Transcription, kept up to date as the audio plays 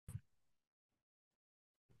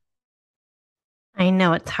I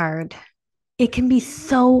know it's hard. It can be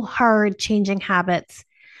so hard changing habits,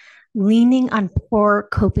 leaning on poor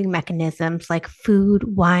coping mechanisms like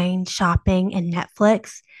food, wine, shopping, and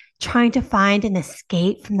Netflix, trying to find an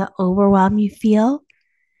escape from the overwhelm you feel.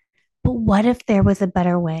 But what if there was a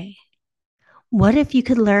better way? What if you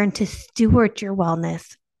could learn to steward your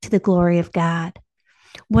wellness to the glory of God?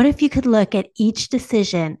 What if you could look at each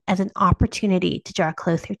decision as an opportunity to draw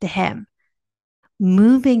closer to Him,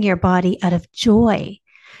 moving your body out of joy,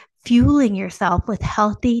 fueling yourself with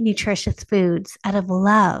healthy, nutritious foods out of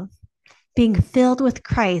love, being filled with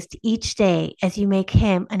Christ each day as you make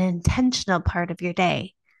Him an intentional part of your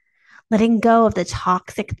day, letting go of the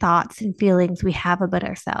toxic thoughts and feelings we have about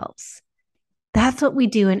ourselves? That's what we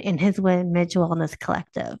do in His Image Wellness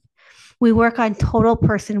Collective. We work on total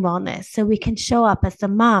person wellness so we can show up as the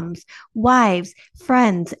moms, wives,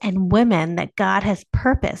 friends, and women that God has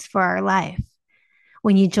purposed for our life.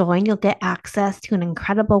 When you join, you'll get access to an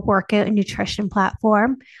incredible workout and nutrition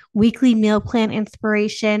platform, weekly meal plan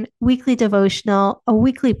inspiration, weekly devotional, a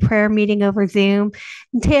weekly prayer meeting over Zoom,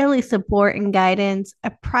 daily support and guidance, a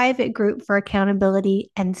private group for accountability,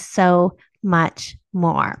 and so much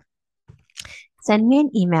more. Send me an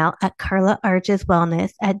email at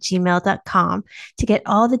carlaargeswellness@gmail.com to get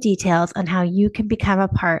all the details on how you can become a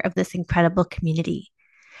part of this incredible community.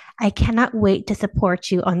 I cannot wait to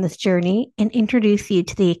support you on this journey and introduce you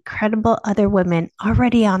to the incredible other women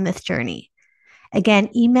already on this journey. Again,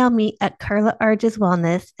 email me at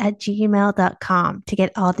carlaargeswellness@gmail.com to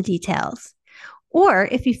get all the details. Or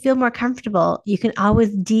if you feel more comfortable, you can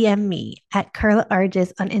always DM me at Carla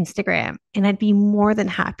Arges on Instagram, and I'd be more than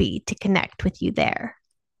happy to connect with you there.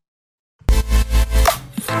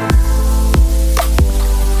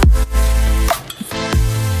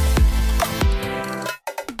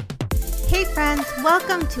 Hey friends,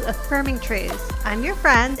 welcome to Affirming Truths. I'm your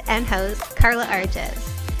friend and host, Carla Arges.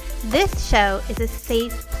 This show is a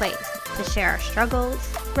safe place to share our struggles,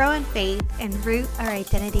 grow in faith, and root our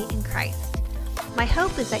identity in Christ. My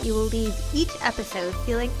hope is that you will leave each episode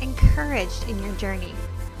feeling encouraged in your journey.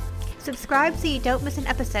 Subscribe so you don't miss an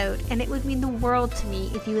episode, and it would mean the world to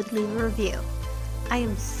me if you would leave a review. I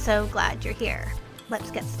am so glad you're here.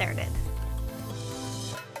 Let's get started.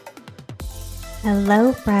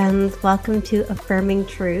 Hello, friends. Welcome to Affirming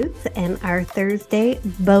Truths and our Thursday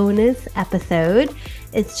bonus episode.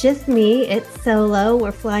 It's just me. It's solo.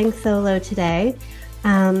 We're flying solo today,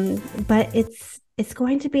 but it's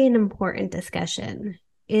going to be an important discussion.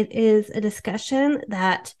 It is a discussion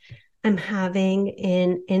that I'm having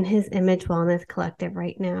in His Image Wellness Collective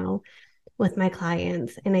right now with my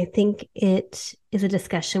clients, and I think it is a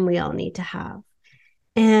discussion we all need to have.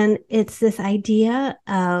 And it's this idea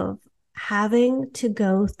of having to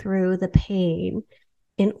go through the pain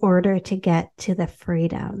in order to get to the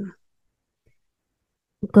freedom,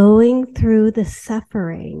 going through the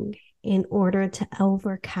suffering in order to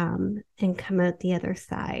overcome and come out the other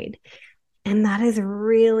side. And that is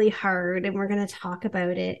really hard. And we're going to talk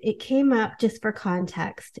about it. It came up, just for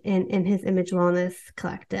context, in His Image Wellness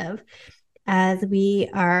Collective as we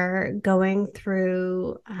are going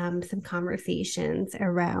through some conversations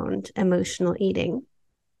around emotional eating.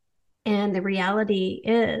 And the reality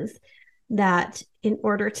is that in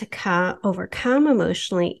order to overcome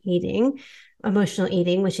emotional eating,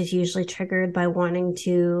 which is usually triggered by wanting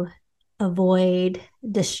to avoid,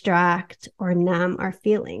 distract, or numb our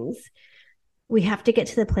feelings, we have to get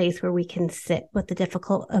to the place where we can sit with the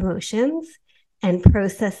difficult emotions and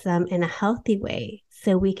process them in a healthy way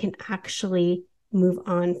so we can actually move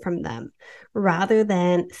on from them rather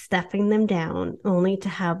than stuffing them down only to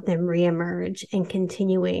have them reemerge and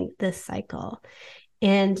continuing this cycle.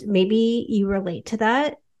 And maybe you relate to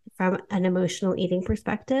that from an emotional eating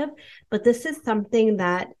perspective, but this is something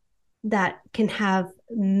that can have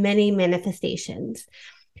many manifestations.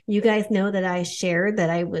 You guys know that I shared that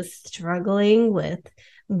I was struggling with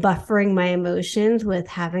buffering my emotions with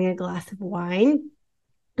having a glass of wine.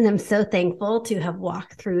 And I'm so thankful to have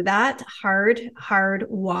walked through that hard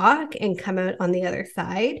walk and come out on the other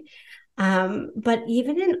side. But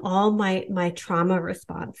even in all my trauma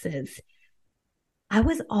responses, I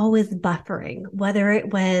was always buffering, whether it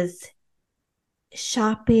was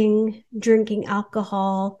shopping, drinking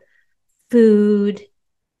alcohol, food,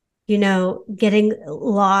 getting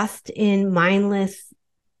lost in mindless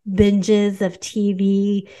binges of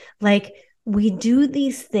TV. Like, we do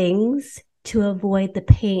these things to avoid the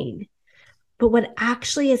pain. But what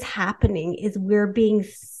actually is happening is we're being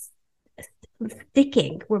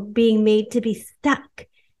made to be stuck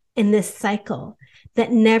in this cycle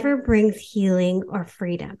that never brings healing or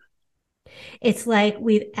freedom. It's like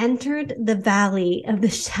we've entered the valley of the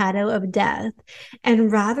shadow of death.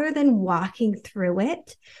 And rather than walking through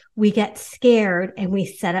it, we get scared and we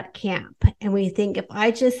set up camp. And we think, if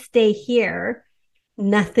I just stay here,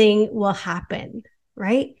 nothing will happen,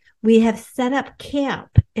 right? We have set up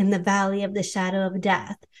camp in the valley of the shadow of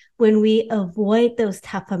death when we avoid those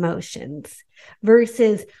tough emotions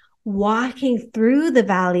versus walking through the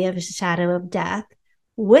valley of the shadow of death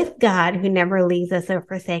with God, who never leaves us or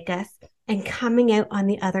forsakes us, and coming out on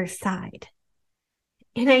the other side.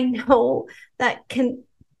 And I know that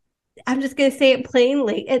I'm just going to say it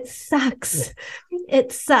plainly. It sucks.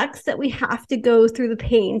 It sucks that we have to go through the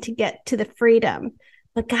pain to get to the freedom.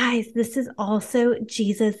 But guys, this is also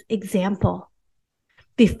Jesus' example.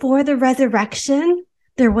 Before the resurrection,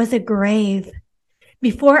 there was a grave.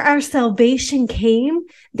 Before our salvation came,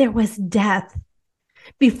 there was death.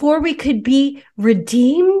 Before we could be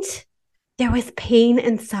redeemed, there was pain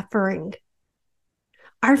and suffering.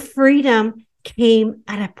 Our freedom came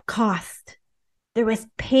at a cost. There was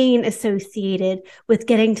pain associated with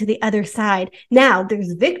getting to the other side. Now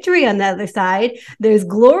there's victory on the other side. There's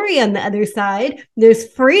glory on the other side.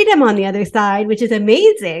 There's freedom on the other side, which is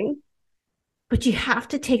amazing. But you have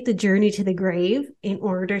to take the journey to the grave in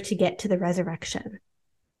order to get to the resurrection.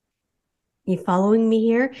 You following me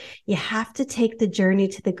here? You have to take the journey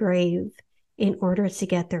to the grave in order to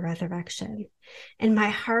get the resurrection. And my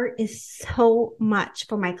heart is so much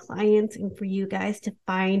for my clients and for you guys to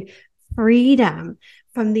find freedom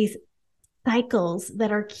from these cycles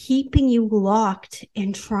that are keeping you locked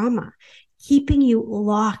in trauma, keeping you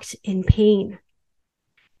locked in pain.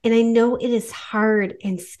 And I know it is hard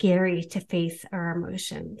and scary to face our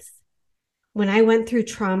emotions. When I went through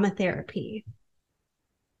trauma therapy,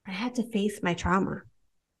 I had to face my trauma.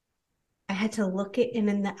 I had to look it in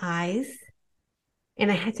the eyes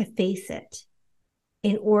and I had to face it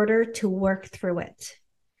in order to work through it,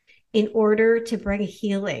 in order to bring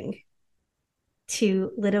healing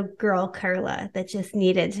to little girl Carla that just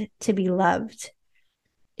needed to be loved.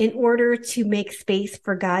 In order to make space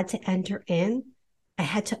for God to enter in, I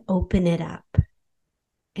had to open it up.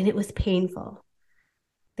 And it was painful.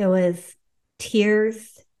 There was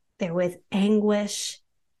tears, there was anguish,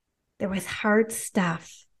 there was hard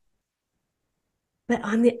stuff. But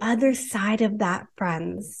on the other side of that,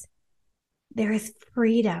 friends, there is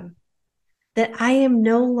freedom, that I am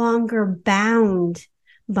no longer bound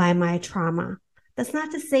by my trauma. That's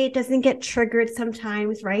not to say it doesn't get triggered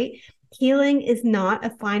sometimes, right? Healing is not a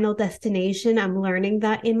final destination. I'm learning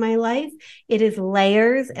that in my life. It is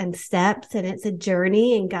layers and steps, and it's a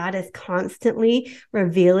journey, and God is constantly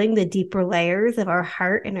revealing the deeper layers of our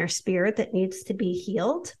heart and our spirit that needs to be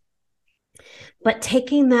healed. But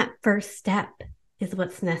taking that first step is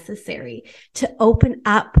what's necessary to open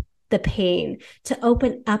up the pain, to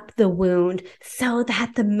open up the wound so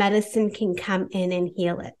that the medicine can come in and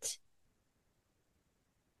heal it.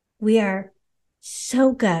 We are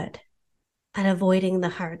so good at avoiding the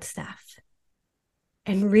hard stuff.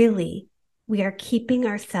 And really, we are keeping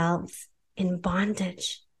ourselves in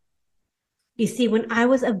bondage. You see, when I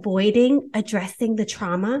was avoiding addressing the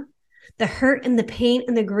trauma, the hurt and the pain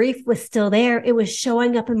and the grief was still there. It was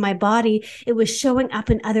showing up in my body. It was showing up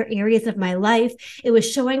in other areas of my life. It was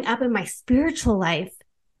showing up in my spiritual life.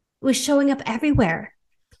 It was showing up everywhere.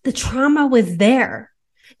 The trauma was there.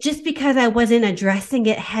 Just because I wasn't addressing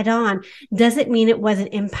it head on doesn't mean it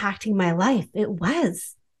wasn't impacting my life. It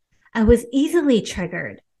was. I was easily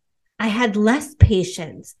triggered. I had less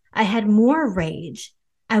patience. I had more rage.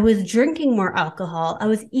 I was drinking more alcohol. I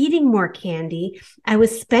was eating more candy. I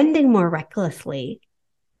was spending more recklessly.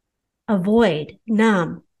 Avoid,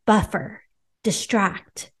 numb, buffer,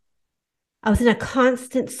 distract. I was in a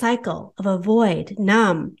constant cycle of avoid,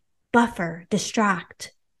 numb, buffer,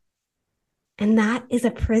 distract. And that is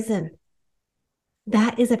a prison.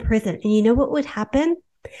 That is a prison. And you know what would happen?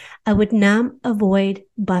 I would numb, avoid,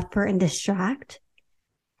 buffer, and distract.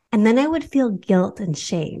 And then I would feel guilt and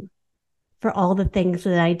shame for all the things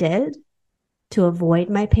that I did to avoid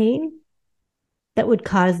my pain that would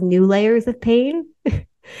cause new layers of pain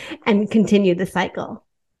and continue the cycle.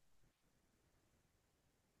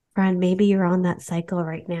 Friend, maybe you're on that cycle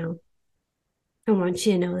right now. I want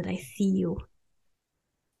you to know that I see you.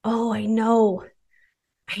 Oh, I know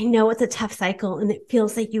it's a tough cycle and it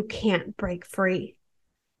feels like you can't break free.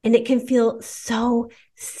 And it can feel so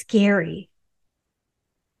scary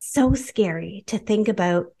to think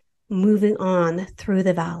about moving on through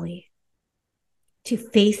the valley, to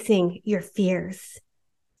facing your fears,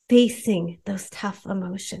 facing those tough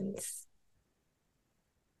emotions.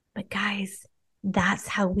 But guys, that's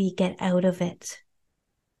how we get out of it.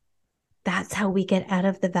 That's how we get out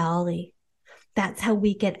of the valley. That's how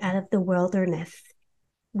we get out of the wilderness.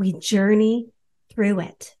 We journey through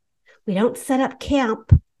it. We don't set up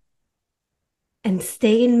camp and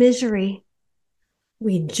stay in misery.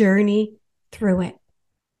 We journey through it.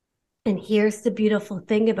 And here's the beautiful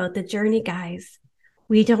thing about the journey, guys.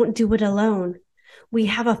 We don't do it alone. We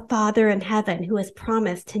have a Father in heaven who has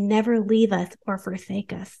promised to never leave us or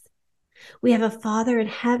forsake us. We have a Father in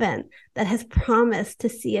heaven that has promised to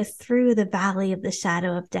see us through the valley of the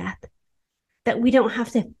shadow of death, that we don't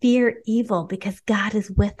have to fear evil because God is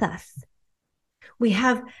with us. We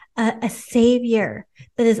have a Savior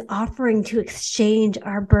that is offering to exchange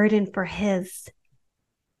our burden for His.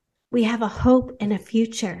 We have a hope and a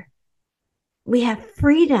future. We have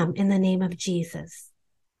freedom in the name of Jesus.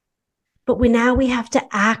 But now we have to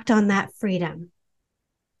act on that freedom.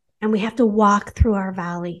 And we have to walk through our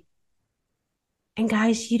valley. And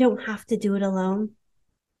guys, you don't have to do it alone.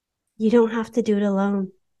 You don't have to do it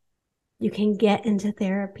alone. You can get into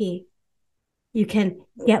therapy. You can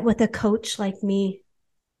get with a coach like me.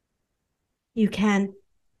 You can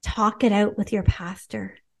talk it out with your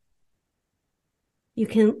pastor. You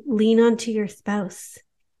can lean onto your spouse.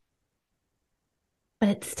 But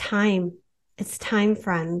it's time. It's time,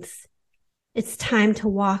 friends. It's time to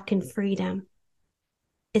walk in freedom.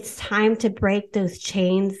 It's time to break those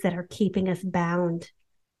chains that are keeping us bound.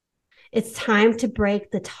 It's time to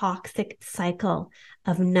break the toxic cycle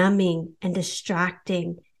of numbing and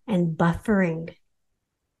distracting and buffering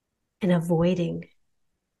and avoiding.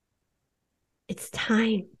 It's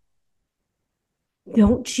time.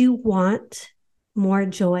 Don't you want more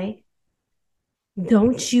joy?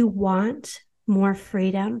 Don't you want more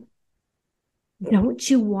freedom? Don't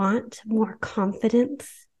you want more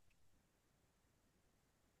confidence?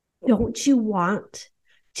 Don't you want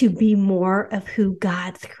to be more of who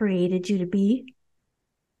God's created you to be?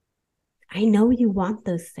 I know you want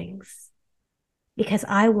those things because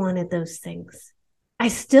I wanted those things. I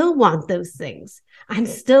still want those things. I'm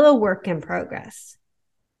still a work in progress.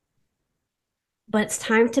 But it's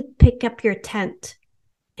time to pick up your tent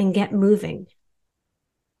and get moving.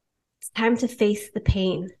 It's time to face the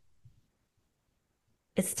pain.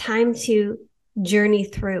 It's time to journey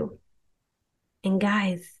through. And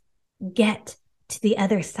guys, get to the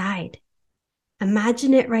other side.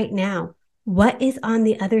 Imagine it right now. What is on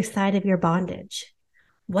the other side of your bondage?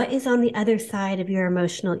 What is on the other side of your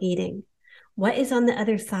emotional eating? What is on the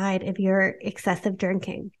other side of your excessive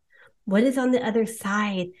drinking? What is on the other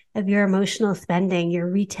side of your emotional spending, your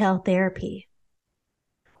retail therapy?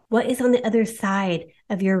 What is on the other side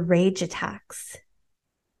of your rage attacks?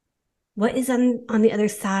 What is on the other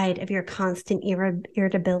side of your constant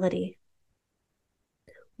irritability?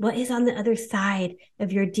 What is on the other side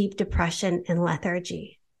of your deep depression and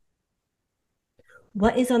lethargy?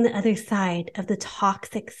 What is on the other side of the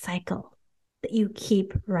toxic cycle that you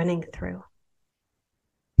keep running through?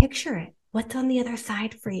 Picture it. What's on the other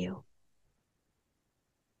side for you?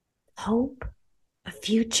 Hope? A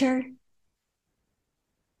future?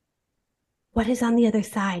 What is on the other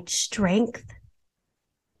side? Strength?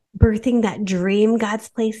 Birthing that dream God's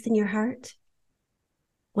placed in your heart?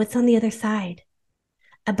 What's on the other side?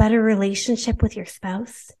 A better relationship with your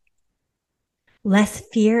spouse? Less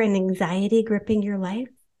fear and anxiety gripping your life?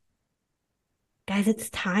 Guys, it's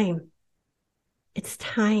time. It's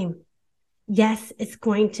time. Yes, it's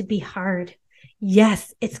going to be hard.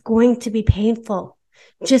 Yes, it's going to be painful.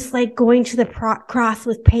 Just like going to the cross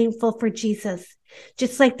was painful for Jesus.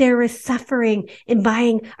 Just like there was suffering in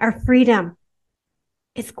buying our freedom.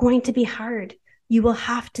 It's going to be hard. You will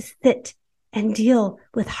have to sit and deal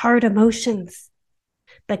with hard emotions.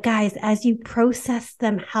 But guys, as you process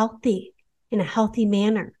them in a healthy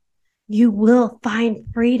manner, you will find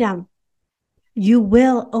freedom. You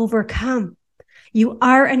will overcome. You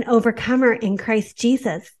are an overcomer in Christ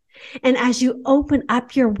Jesus. And as you open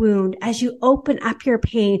up your wound, as you open up your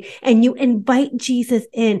pain and you invite Jesus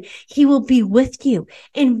in, he will be with you.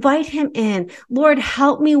 Invite him in. Lord,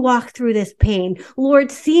 help me walk through this pain.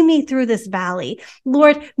 Lord, see me through this valley.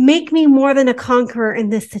 Lord, make me more than a conqueror in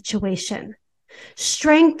this situation.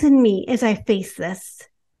 Strengthen me as I face this.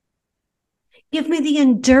 Give me the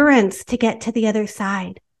endurance to get to the other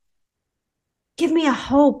side. Give me a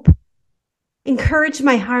hope. Encourage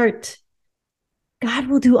my heart. God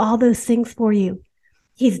will do all those things for you.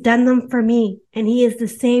 He's done them for me, and he is the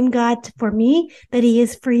same God for me that he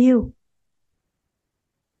is for you.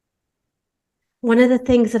 One of the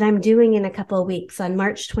things that I'm doing in a couple of weeks on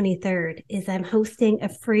March 23rd is I'm hosting a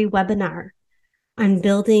free webinar on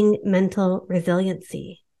building mental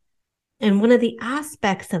resiliency. And one of the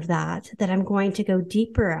aspects of that I'm going to go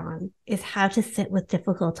deeper on is how to sit with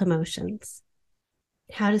difficult emotions.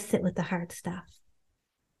 how to sit with the hard stuff.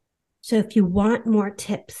 So if you want more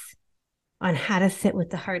tips on how to sit with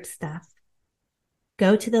the hard stuff,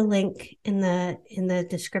 go to the link in the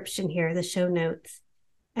description here, the show notes,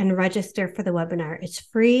 and register for the webinar. It's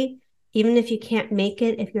free. Even if you can't make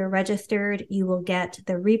it, if you're registered, you will get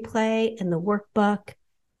the replay and the workbook.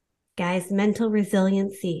 Guys, mental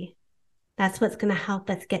resiliency. That's what's going to help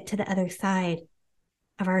us get to the other side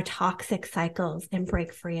of our toxic cycles and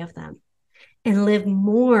break free of them and live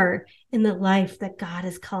more in the life that God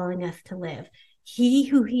is calling us to live. He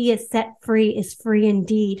who he has set free is free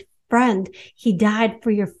indeed. Friend, he died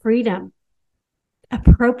for your freedom.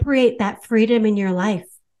 Appropriate that freedom in your life.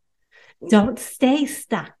 Don't stay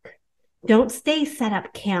stuck. Don't stay set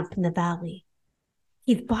up camp in the valley.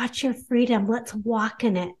 He's bought your freedom. Let's walk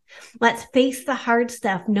in it. Let's face the hard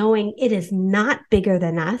stuff, knowing it is not bigger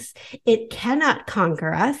than us. It cannot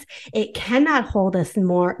conquer us. It cannot hold us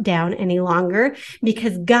more down any longer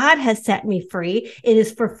because God has set me free. It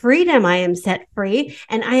is for freedom I am set free,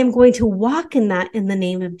 and I am going to walk in that in the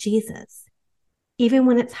name of Jesus, even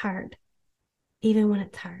when it's hard. Even when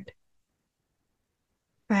it's hard.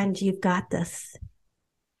 Friend, you've got this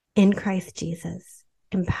in Christ Jesus,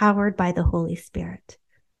 empowered by the Holy Spirit.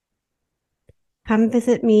 Come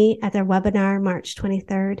visit me at the webinar March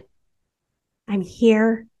 23rd. I'm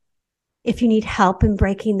here if you need help in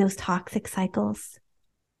breaking those toxic cycles.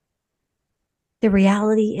 The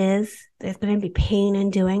reality is there's going to be pain in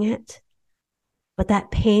doing it, but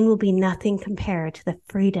that pain will be nothing compared to the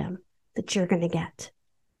freedom that you're going to get.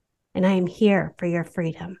 And I am here for your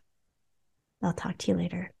freedom. I'll talk to you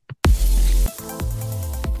later.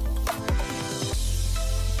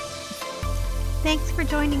 Thanks for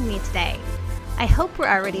joining me today. I hope we're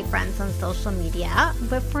already friends on social media,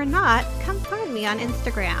 but if we're not, come find me on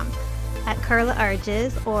Instagram at Carla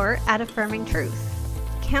Arges or at Affirming Truth.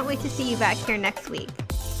 Can't wait to see you back here next week.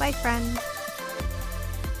 Bye, friends.